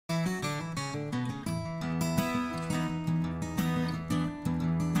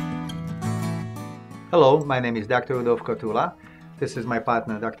Hello, my name is Dr. Rudolf Kotula. This is my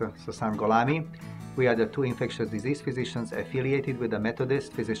partner, Dr. Sasan Golami. We are the two infectious disease physicians affiliated with the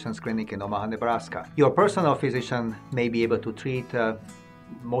Methodist Physicians Clinic in Omaha, Nebraska. Your personal physician may be able to treat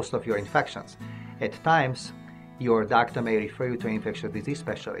most of your infections. At times, your doctor may refer you to an infectious disease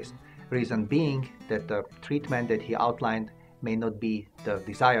specialist. Reason being that the treatment that he outlined may not be the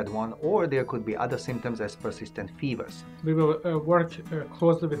desired one, or there could be other symptoms as persistent fevers. We will work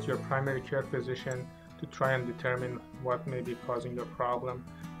closely with your primary care physician to try and determine what may be causing your problem,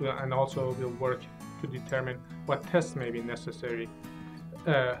 and also we'll work to determine what tests may be necessary.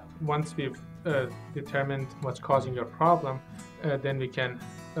 Once we've determined what's causing your problem, then we can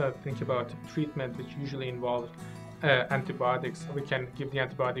think about treatment, which usually involves antibiotics. We can give the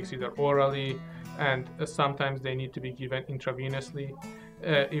antibiotics either orally, and sometimes they need to be given intravenously.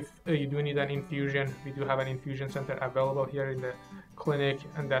 If you do need an infusion, we do have an infusion center available here in the clinic,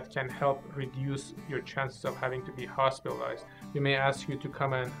 and that can help reduce your chances of having to be hospitalized. We may ask you to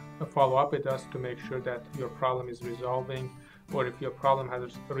come and follow up with us to make sure that your problem is resolving, or if your problem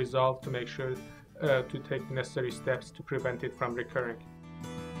has resolved, to make sure to take the necessary steps to prevent it from recurring.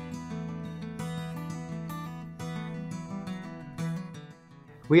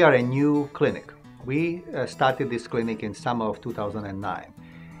 We are a new clinic. We started this clinic in summer of 2009.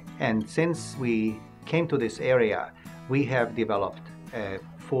 And since we came to this area, we have developed a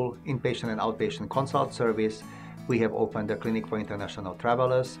full inpatient and outpatient consult service. We have opened a clinic for international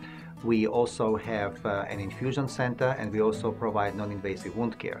travelers. We also have an infusion center, and we also provide non-invasive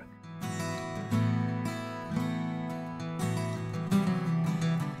wound care.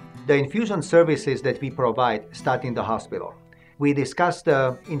 The infusion services that we provide start in the hospital. We discuss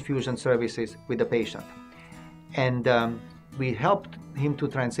the infusion services with the patient, and we helped him to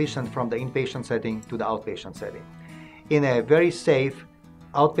transition from the inpatient setting to the outpatient setting. In a very safe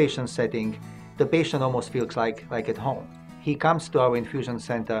outpatient setting, the patient almost feels like at home. He comes to our infusion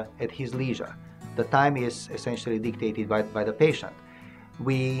center at his leisure. The time is essentially dictated by the patient.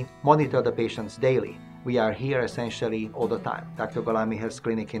 We monitor the patients daily. We are here essentially all the time. Dr. Golami has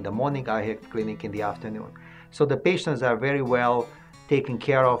clinic in the morning, I have clinic in the afternoon. So the patients are very well taken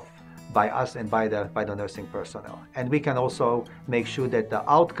care of by us and by the nursing personnel. And we can also make sure that the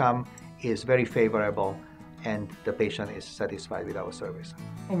outcome is very favorable and the patient is satisfied with our service.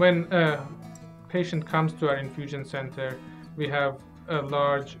 When a patient comes to our infusion center, we have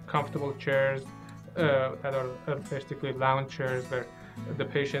large, comfortable chairs that are basically lounge chairs where the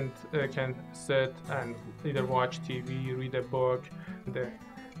patient can sit and either watch TV, read a book. The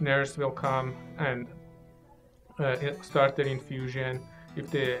nurse will come and start their infusion. If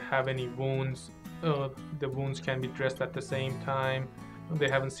they have any wounds, the wounds can be dressed at the same time. If they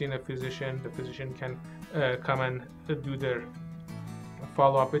haven't seen a physician, the physician can come and do their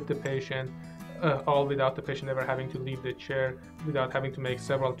follow-up with the patient, all without the patient ever having to leave the chair, without having to make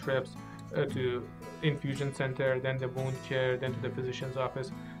several trips to infusion center, then the wound care, then to the physician's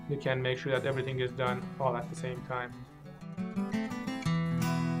office. We can make sure that everything is done all at the same time.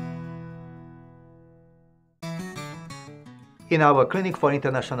 In our clinic for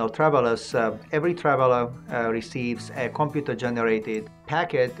international travelers, every traveler receives a computer-generated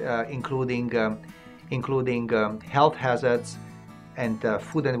packet including health hazards and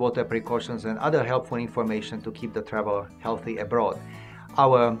food and water precautions and other helpful information to keep the traveler healthy abroad.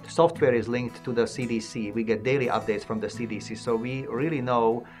 Our software is linked to the CDC. We get daily updates from the CDC, so we really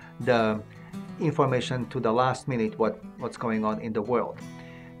know the information to the last minute what's going on in the world.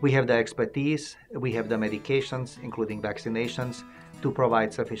 We have the expertise, we have the medications, including vaccinations, to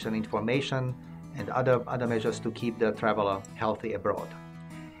provide sufficient information and other measures to keep the traveler healthy abroad.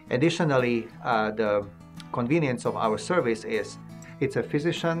 Additionally, the convenience of our service is it's a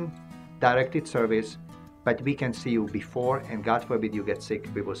physician-directed service, but we can see you before, and God forbid you get sick,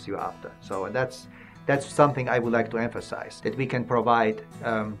 we will see you after. So that's something I would like to emphasize, that we can provide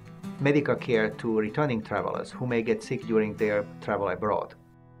medical care to returning travelers who may get sick during their travel abroad.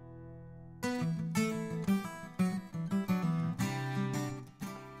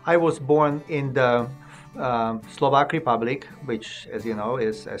 I was born in the Slovak Republic, which, as you know,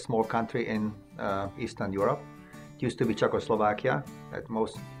 is a small country in Eastern Europe. It used to be Czechoslovakia, that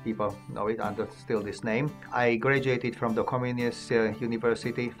most people know it under still this name. I graduated from the Communist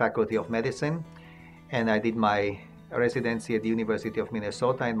University Faculty of Medicine, and I did my residency at the University of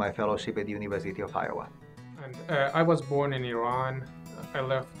Minnesota and my fellowship at the University of Iowa. And I was born in Iran. I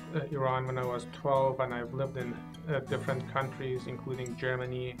left Iran when I was 12, and I've lived in different countries, including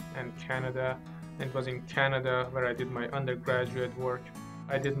Germany and Canada. And it was in Canada where I did my undergraduate work.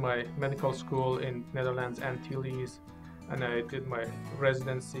 I did my medical school in Netherlands Antilles, and I did my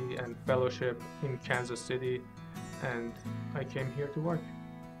residency and fellowship in Kansas City, and I came here to work.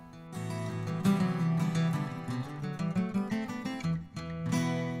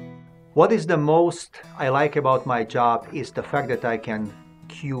 What is the most I like about my job is the fact that I can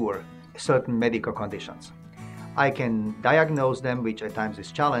cure certain medical conditions. I can diagnose them, which at times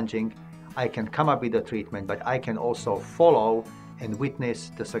is challenging. I can come up with a treatment, but I can also follow and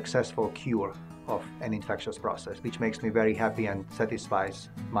witness the successful cure of an infectious process, which makes me very happy and satisfies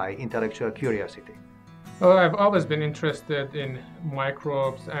my intellectual curiosity. Well, I've always been interested in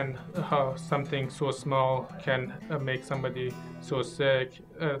microbes and how something so small can make somebody so sick.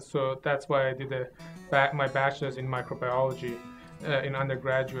 So that's why I did my bachelor's in microbiology in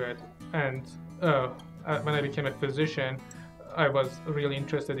undergraduate. And when I became a physician, I was really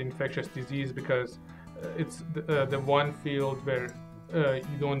interested in infectious disease because it's the one field where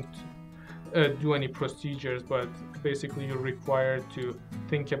you don't do any procedures, but basically you're required to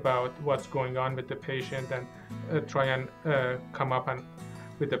think about what's going on with the patient and try and come up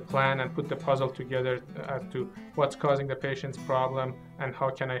with a plan and put the puzzle together as to what's causing the patient's problem and how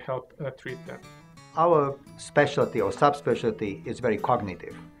can I help treat them. Our specialty or subspecialty is very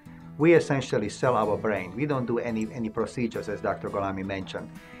cognitive. We essentially sell our brain. We don't do any procedures, as Dr. Golami mentioned.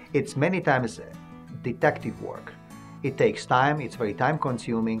 It's many times detective work. It takes time, it's very time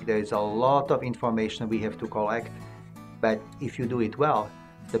consuming, there is a lot of information we have to collect, but if you do it well,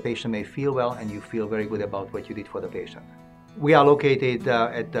 the patient may feel well and you feel very good about what you did for the patient. We are located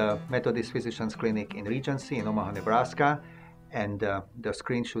at the Methodist Physicians Clinic in Regency in Omaha, Nebraska, and the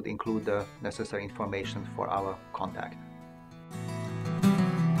screen should include the necessary information for our contact.